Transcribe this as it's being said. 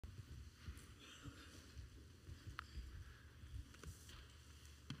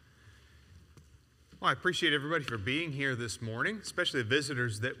Well, I appreciate everybody for being here this morning, especially the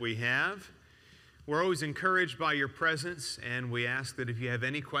visitors that we have. We're always encouraged by your presence, and we ask that if you have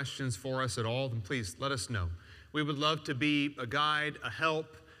any questions for us at all, then please let us know. We would love to be a guide, a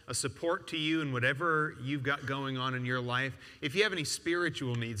help, a support to you in whatever you've got going on in your life. If you have any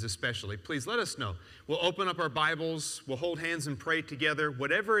spiritual needs especially, please let us know. We'll open up our Bibles, we'll hold hands and pray together.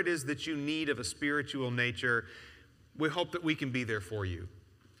 Whatever it is that you need of a spiritual nature, we hope that we can be there for you.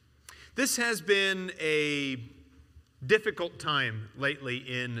 This has been a difficult time lately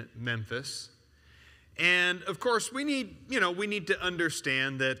in Memphis. And of course, we need to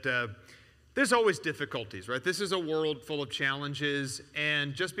understand that there's always difficulties, right? This is a world full of challenges,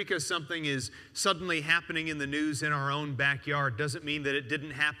 and just because something is suddenly happening in the news in our own backyard doesn't mean that it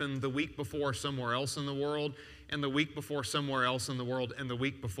didn't happen the week before somewhere else in the world, and the week before somewhere else in the world, and the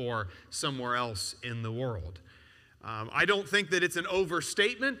week before somewhere else in the world. I don't think that it's an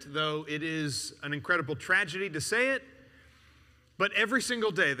overstatement, though it is an incredible tragedy to say it. But every single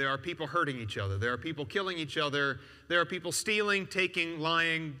day there are people hurting each other. There are people killing each other. There are people stealing, taking,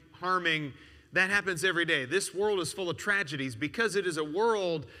 lying, harming. That happens every day. This world is full of tragedies because it is a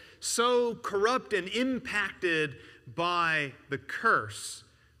world so corrupt and impacted by the curse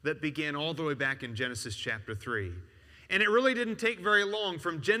that began all the way back in Genesis chapter 3. And it really didn't take very long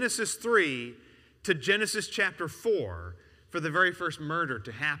from Genesis 3 to Genesis chapter 4 for the very first murder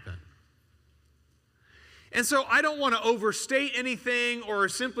to happen. And so I don't want to overstate anything or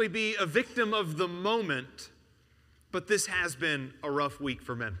simply be a victim of the moment, but this has been a rough week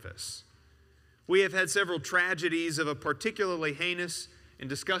for Memphis. We have had several tragedies of a particularly heinous and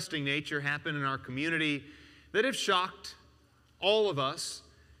disgusting nature happen in our community that have shocked all of us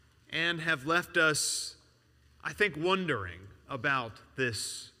and have left us, I think, wondering about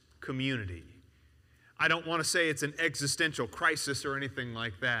this community. I don't want to say it's an existential crisis or anything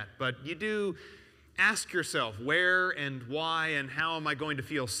like that, but you do ask yourself, where and why and how am I going to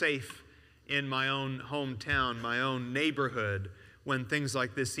feel safe in my own hometown, my own neighborhood, when things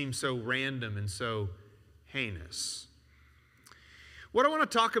like this seem so random and so heinous? What I want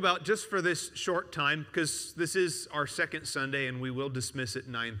to talk about just for this short time, because this is our second Sunday and we will dismiss at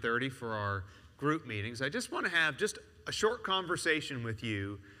 9:30 for our group meetings, I just want to have just a short conversation with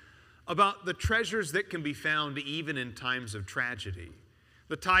you about the treasures that can be found even in times of tragedy.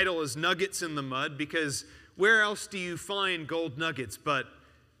 The title is Nuggets in the Mud, because where else do you find gold nuggets but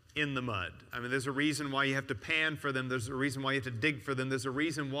in the mud? I mean, there's a reason why you have to pan for them. There's a reason why you have to dig for them. There's a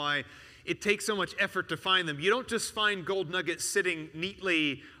reason why it takes so much effort to find them. You don't just find gold nuggets sitting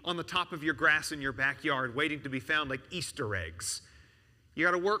neatly on the top of your grass in your backyard waiting to be found like Easter eggs. You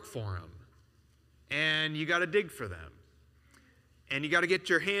got to work for them, and you got to dig for them. And you got to get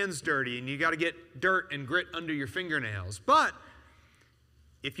your hands dirty, and you got to get dirt and grit under your fingernails. But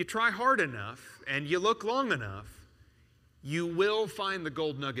if you try hard enough and you look long enough, you will find the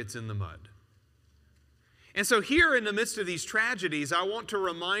gold nuggets in the mud. And so here in the midst of these tragedies, I want to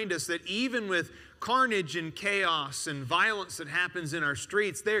remind us that even with carnage and chaos and violence that happens in our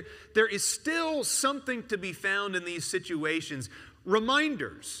streets, there is still something to be found in these situations.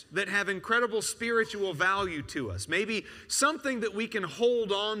 Reminders that have incredible spiritual value to us. Maybe something that we can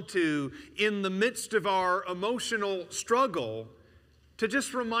hold on to in the midst of our emotional struggle to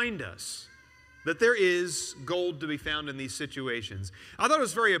just remind us that there is gold to be found in these situations. I thought it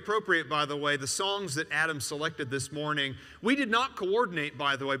was very appropriate, by the way, the songs that Adam selected this morning. We did not coordinate,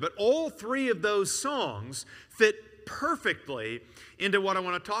 by the way, but all three of those songs fit perfectly into what I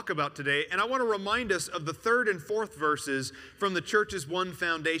want to talk about today. And I want to remind us of the third and fourth verses from the Church's One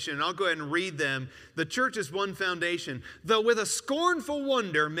Foundation. And I'll go ahead and read them. The Church's One Foundation. Though with a scornful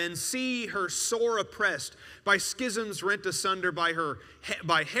wonder men see her sore oppressed, by schisms rent asunder,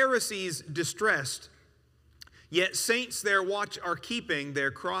 by heresies distressed, yet saints their watch are keeping,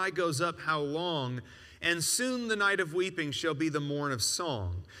 their cry goes up, how long? And soon the night of weeping shall be the morn of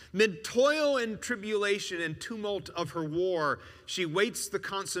song. Mid toil and tribulation and tumult of her war, she waits the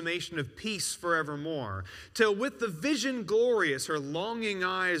consummation of peace forevermore. Till with the vision glorious her longing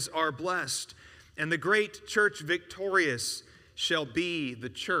eyes are blessed, and the great church victorious shall be the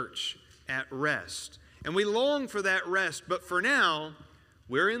church at rest. And we long for that rest, but for now,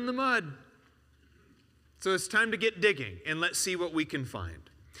 we're in the mud. So it's time to get digging, and let's see what we can find.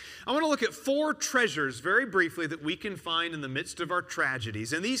 I want to look at four treasures very briefly that we can find in the midst of our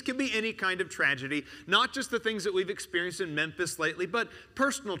tragedies. And these can be any kind of tragedy, not just the things that we've experienced in Memphis lately, but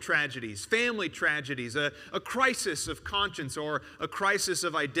personal tragedies, family tragedies, a crisis of conscience or a crisis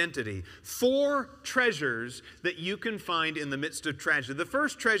of identity. Four treasures that you can find in the midst of tragedy. The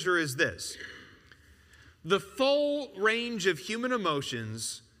first treasure is this: the full range of human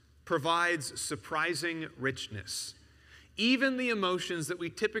emotions provides surprising richness. Even the emotions that we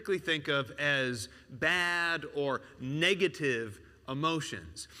typically think of as bad or negative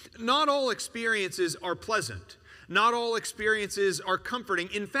emotions. Not all experiences are pleasant. Not all experiences are comforting.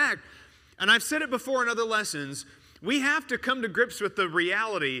 In fact, and I've said it before in other lessons, we have to come to grips with the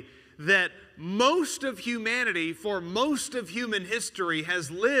reality that most of humanity, for most of human history, has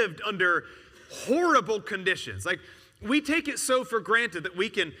lived under horrible conditions. Like, we take it so for granted that we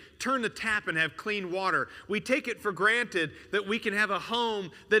can turn the tap and have clean water. We take it for granted that we can have a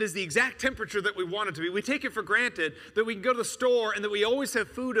home that is the exact temperature that we want it to be. We take it for granted that we can go to the store and that we always have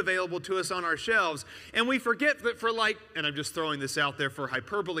food available to us on our shelves. And we forget that for and I'm just throwing this out there for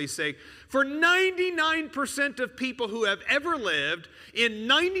hyperbole's sake, for 99% of people who have ever lived, in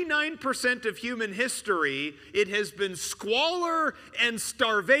 99% of human history, it has been squalor and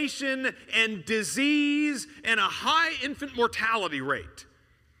starvation and disease and a high infant mortality rate.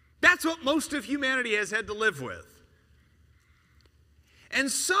 That's what most of humanity has had to live with. And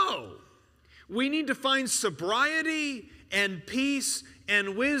so, we need to find sobriety and peace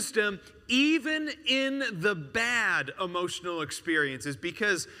and wisdom even in the bad emotional experiences,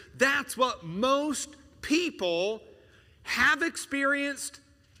 because that's what most people have experienced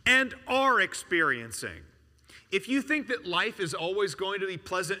and are experiencing. If you think that life is always going to be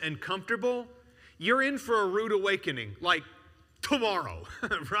pleasant and comfortable, you're in for a rude awakening, like tomorrow,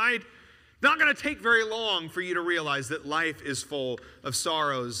 right? Not going to take very long for you to realize that life is full of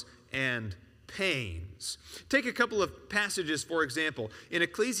sorrows and pains. Take a couple of passages, for example. In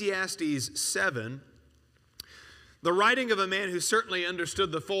Ecclesiastes 7, the writing of a man who certainly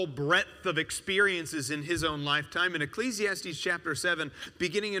understood the full breadth of experiences in his own lifetime. In Ecclesiastes chapter 7,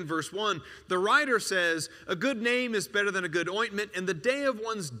 beginning in verse 1, the writer says, "A good name is better than a good ointment, and the day of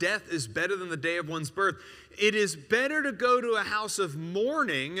one's death is better than the day of one's birth. It is better to go to a house of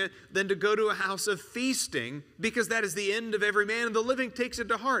mourning than to go to a house of feasting, because that is the end of every man, and the living takes it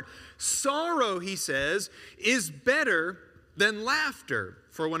to heart. Sorrow," he says, "is better than laughter,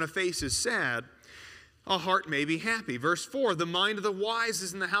 for when a face is sad, a heart may be happy." Verse 4, "The mind of the wise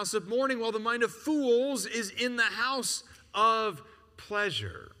is in the house of mourning, while the mind of fools is in the house of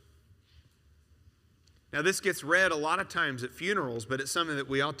pleasure." Now, this gets read a lot of times at funerals, but it's something that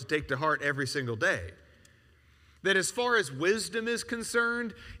we ought to take to heart every single day. That as far as wisdom is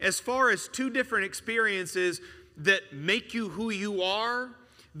concerned, as far as two different experiences that make you who you are,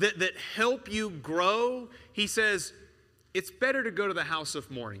 that help you grow, he says, it's better to go to the house of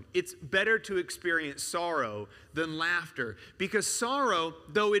mourning. It's better to experience sorrow than laughter. Because sorrow,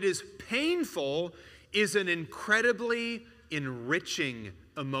 though it is painful, is an incredibly enriching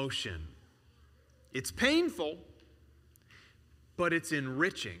emotion. It's painful, but it's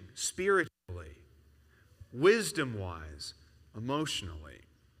enriching spiritually, wisdom-wise, emotionally.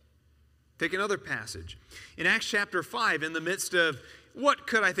 Take another passage. In Acts chapter 5, in the midst of what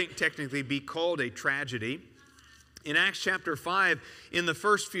could I think technically be called a tragedy, in Acts chapter 5, in the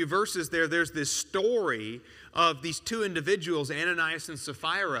first few verses there's this story of these two individuals, Ananias and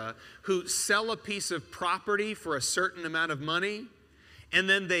Sapphira, who sell a piece of property for a certain amount of money, and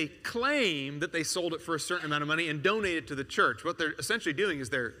then they claim that they sold it for a certain amount of money and donate it to the church. What they're essentially doing is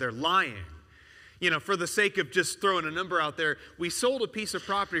they're lying. You know, for the sake of just throwing a number out there, we sold a piece of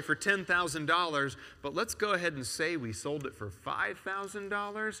property for $10,000, but let's go ahead and say we sold it for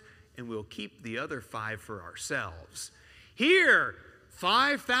 $5,000, and we'll keep the other $5,000 for ourselves. Here,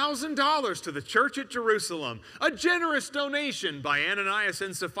 $5,000 to the church at Jerusalem. A generous donation by Ananias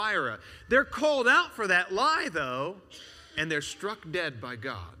and Sapphira. They're called out for that lie, though, and they're struck dead by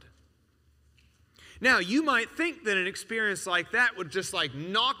God. Now, you might think that an experience like that would just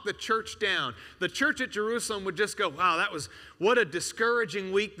knock the church down. The church at Jerusalem would just go, wow, what a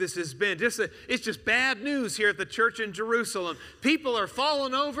discouraging week this has been. It's just bad news here at the church in Jerusalem. People are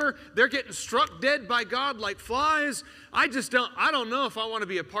falling over. They're getting struck dead by God like flies. I don't know if I want to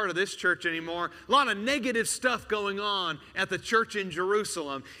be a part of this church anymore. A lot of negative stuff going on at the church in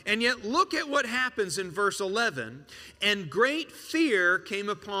Jerusalem. And yet look at what happens in verse 11. "And great fear came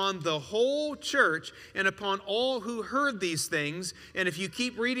upon the whole church and upon all who heard these things." And if you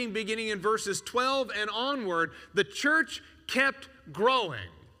keep reading beginning in verses 12 and onward, the church kept growing.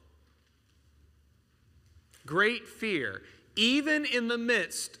 Great fear. Even in the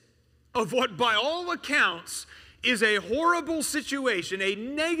midst of what by all accounts is a horrible situation, a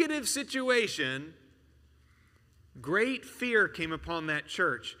negative situation, great fear came upon that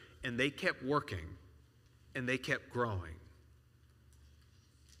church, and they kept working, and they kept growing.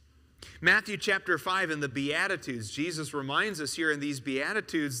 Matthew chapter 5 in the Beatitudes, Jesus reminds us here in these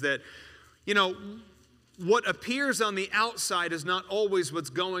Beatitudes that, what appears on the outside is not always what's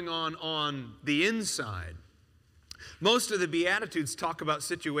going on the inside. Most of the Beatitudes talk about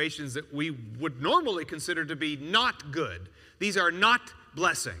situations that we would normally consider to be not good. These are not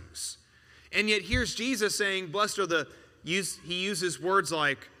blessings. And yet here's Jesus saying, blessed are the, he uses words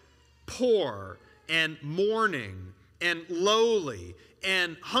like poor and mourning and lowly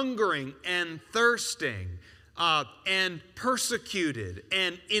and hungering and thirsting and persecuted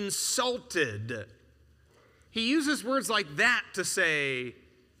and insulted. He uses words like that to say,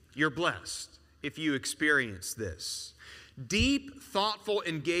 you're blessed if you experience this. Deep, thoughtful,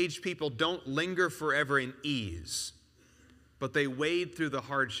 engaged people don't linger forever in ease, but they wade through the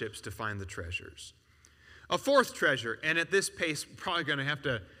hardships to find the treasures. A fourth treasure, and at this pace, we're probably going to have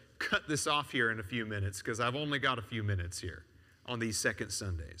to cut this off here in a few minutes because I've only got a few minutes here on these second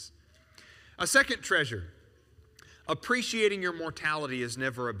Sundays. A second treasure. Appreciating your mortality is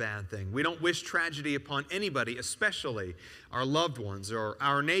never a bad thing. We don't wish tragedy upon anybody, especially our loved ones or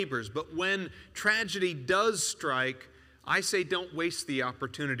our neighbors. But when tragedy does strike, I say don't waste the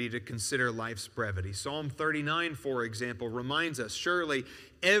opportunity to consider life's brevity. Psalm 39, for example, reminds us, surely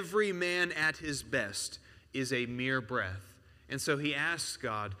every man at his best is a mere breath. And so he asks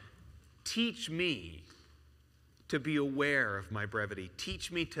God, teach me to be aware of my brevity.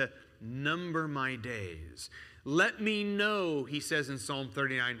 Teach me to number my days. Let me know, he says in Psalm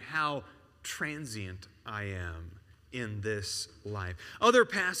 39, how transient I am in this life. Other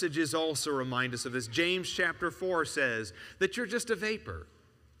passages also remind us of this. James chapter 4 says that you're just a vapor.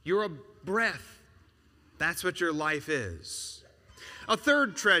 You're a breath. That's what your life is. A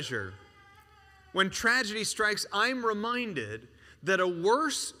third treasure. When tragedy strikes, I'm reminded that a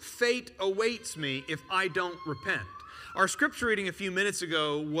worse fate awaits me if I don't repent. Our scripture reading a few minutes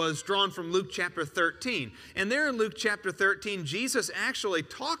ago was drawn from Luke chapter 13. And there in Luke chapter 13, Jesus actually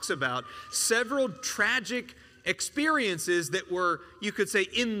talks about several tragic experiences that were, you could say,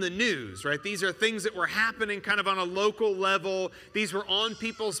 in the news, right? These are things that were happening kind of on a local level. These were on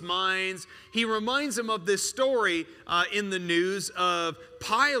people's minds. He reminds them of this story in the news of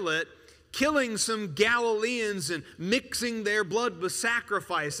Pilate killing some Galileans and mixing their blood with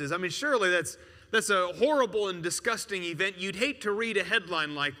sacrifices. I mean, surely that's a horrible and disgusting event. You'd hate to read a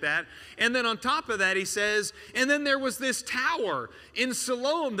headline like that. And then on top of that, he says, and then there was this tower in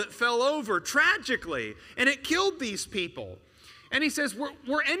Siloam that fell over tragically, and it killed these people. And he says,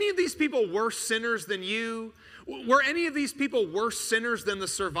 were any of these people worse sinners than you? Were any of these people worse sinners than the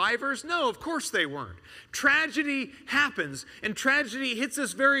survivors? No, of course they weren't. Tragedy happens, and tragedy hits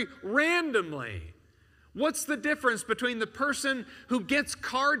us very randomly. What's the difference between the person who gets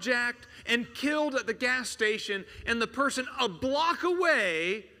carjacked and killed at the gas station and the person a block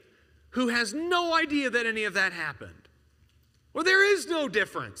away who has no idea that any of that happened? Well, there is no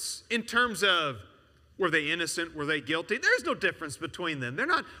difference in terms of were they innocent, were they guilty? There's no difference between them. They're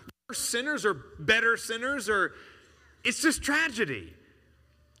not worse sinners or better sinners, or it's just tragedy.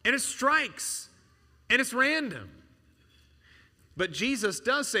 And it strikes, and it's random. But Jesus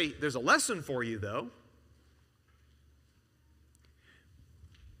does say, there's a lesson for you, though.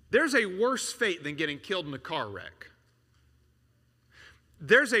 There's a worse fate than getting killed in a car wreck.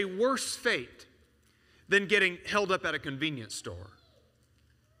 There's a worse fate than getting held up at a convenience store.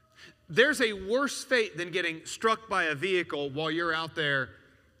 There's a worse fate than getting struck by a vehicle while you're out there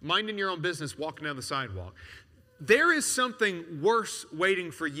minding your own business, walking down the sidewalk. There is something worse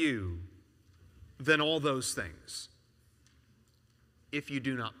waiting for you than all those things if you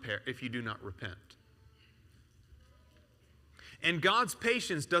do not repent. And God's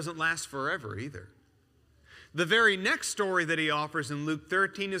patience doesn't last forever either. The very next story that he offers in Luke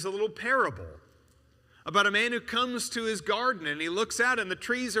 13 is a little parable about a man who comes to his garden and he looks out and the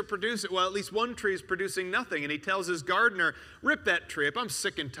trees are producing, well, at least one tree is producing nothing. And he tells his gardener, rip that tree up. I'm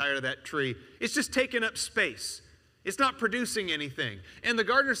sick and tired of that tree. It's just taking up space. It's not producing anything. And the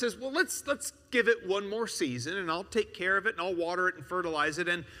gardener says, well, let's give it one more season and I'll take care of it and I'll water it and fertilize it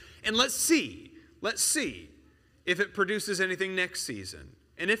and let's see if it produces anything next season.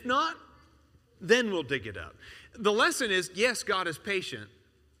 And if not, then we'll dig it up. The lesson is, yes, God is patient,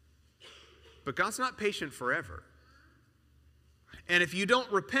 but God's not patient forever. And if you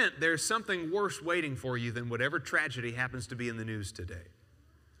don't repent, there's something worse waiting for you than whatever tragedy happens to be in the news today.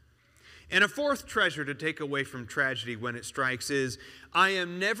 And a fourth treasure to take away from tragedy when it strikes is, I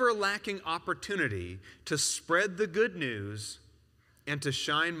am never lacking opportunity to spread the good news and to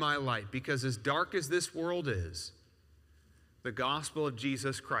shine my light, because as dark as this world is, the gospel of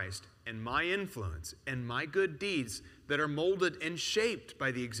Jesus Christ and my influence and my good deeds that are molded and shaped by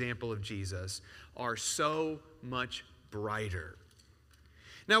the example of Jesus are so much brighter.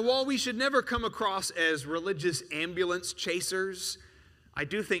 Now, while we should never come across as religious ambulance chasers, I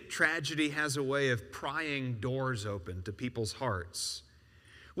do think tragedy has a way of prying doors open to people's hearts.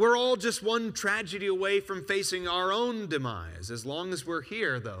 We're all just one tragedy away from facing our own demise. As long as we're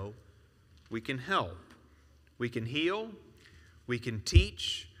here, though, we can help. We can heal. We can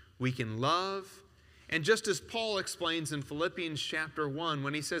teach. We can love. And just as Paul explains in Philippians chapter 1,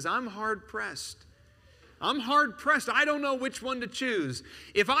 when he says, I'm hard-pressed. I'm hard-pressed. I don't know which one to choose.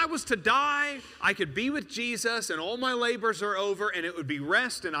 If I was to die, I could be with Jesus and all my labors are over and it would be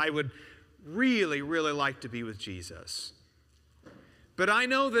rest, and I would really, really like to be with Jesus. But I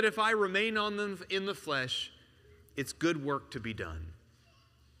know that if I remain in the flesh, it's good work to be done.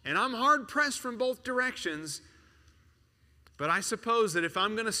 And I'm hard-pressed from both directions, but I suppose that if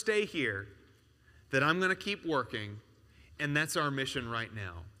I'm going to stay here, that I'm going to keep working, and that's our mission right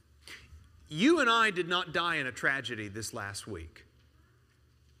now. You and I did not die in a tragedy this last week.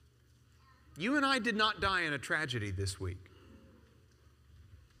 You and I did not die in a tragedy this week.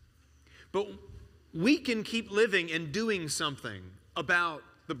 But we can keep living and doing something about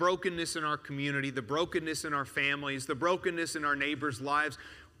the brokenness in our community, the brokenness in our families, the brokenness in our neighbors' lives.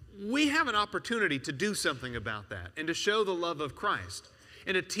 We have an opportunity to do something about that and to show the love of Christ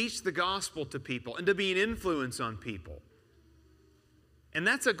and to teach the gospel to people and to be an influence on people. And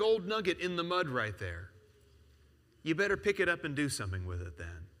that's a gold nugget in the mud right there. You better pick it up and do something with it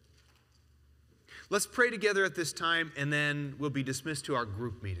then. Let's pray together at this time, and then we'll be dismissed to our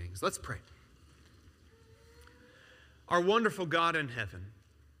group meetings. Let's pray. Our wonderful God in heaven,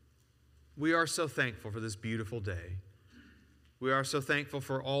 we are so thankful for this beautiful day. We are so thankful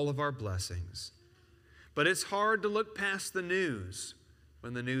for all of our blessings. But it's hard to look past the news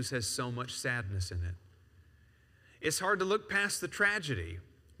when the news has so much sadness in it. It's hard to look past the tragedy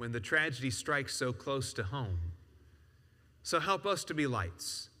when the tragedy strikes so close to home. So help us to be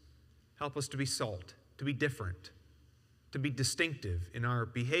lights. Help us to be salt, to be different, to be distinctive in our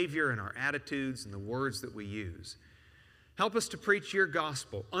behavior and our attitudes and the words that we use. Help us to preach your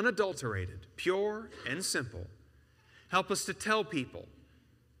gospel, unadulterated, pure, and simple. Help us to tell people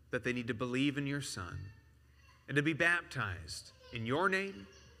that they need to believe in your Son and to be baptized in your name,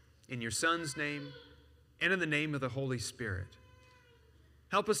 in your Son's name, and in the name of the Holy Spirit.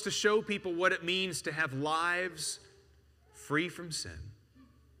 Help us to show people what it means to have lives free from sin,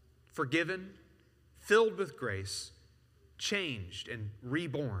 forgiven, filled with grace, changed and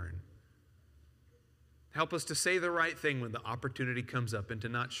reborn. Help us to say the right thing when the opportunity comes up and to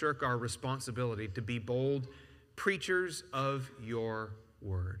not shirk our responsibility to be bold preachers of your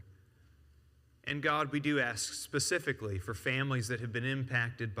word. And God, we do ask specifically for families that have been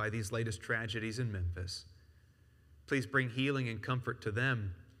impacted by these latest tragedies in Memphis. Please bring healing and comfort to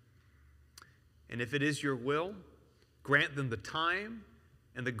them. And if it is your will, grant them the time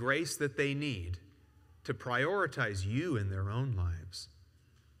and the grace that they need to prioritize you in their own lives.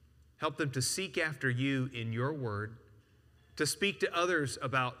 Help them to seek after you in your word, to speak to others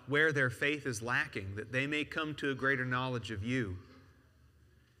about where their faith is lacking, that they may come to a greater knowledge of you.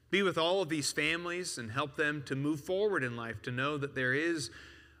 Be with all of these families and help them to move forward in life, to know that there is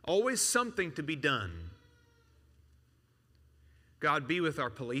always something to be done. God, be with our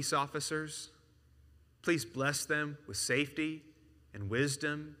police officers. Please bless them with safety and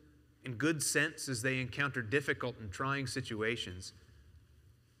wisdom and good sense as they encounter difficult and trying situations.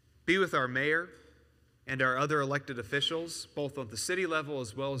 Be with our mayor and our other elected officials, both at the city level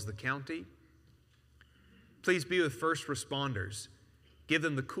as well as the county. Please be with first responders. Give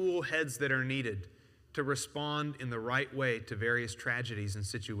them the cool heads that are needed to respond in the right way to various tragedies and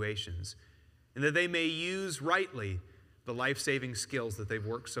situations, and that they may use rightly the life-saving skills that they've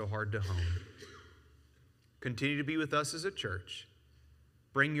worked so hard to hone. Continue to be with us as a church.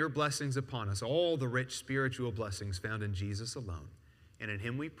 Bring your blessings upon us, all the rich spiritual blessings found in Jesus alone. And in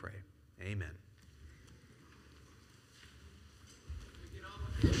him we pray. Amen.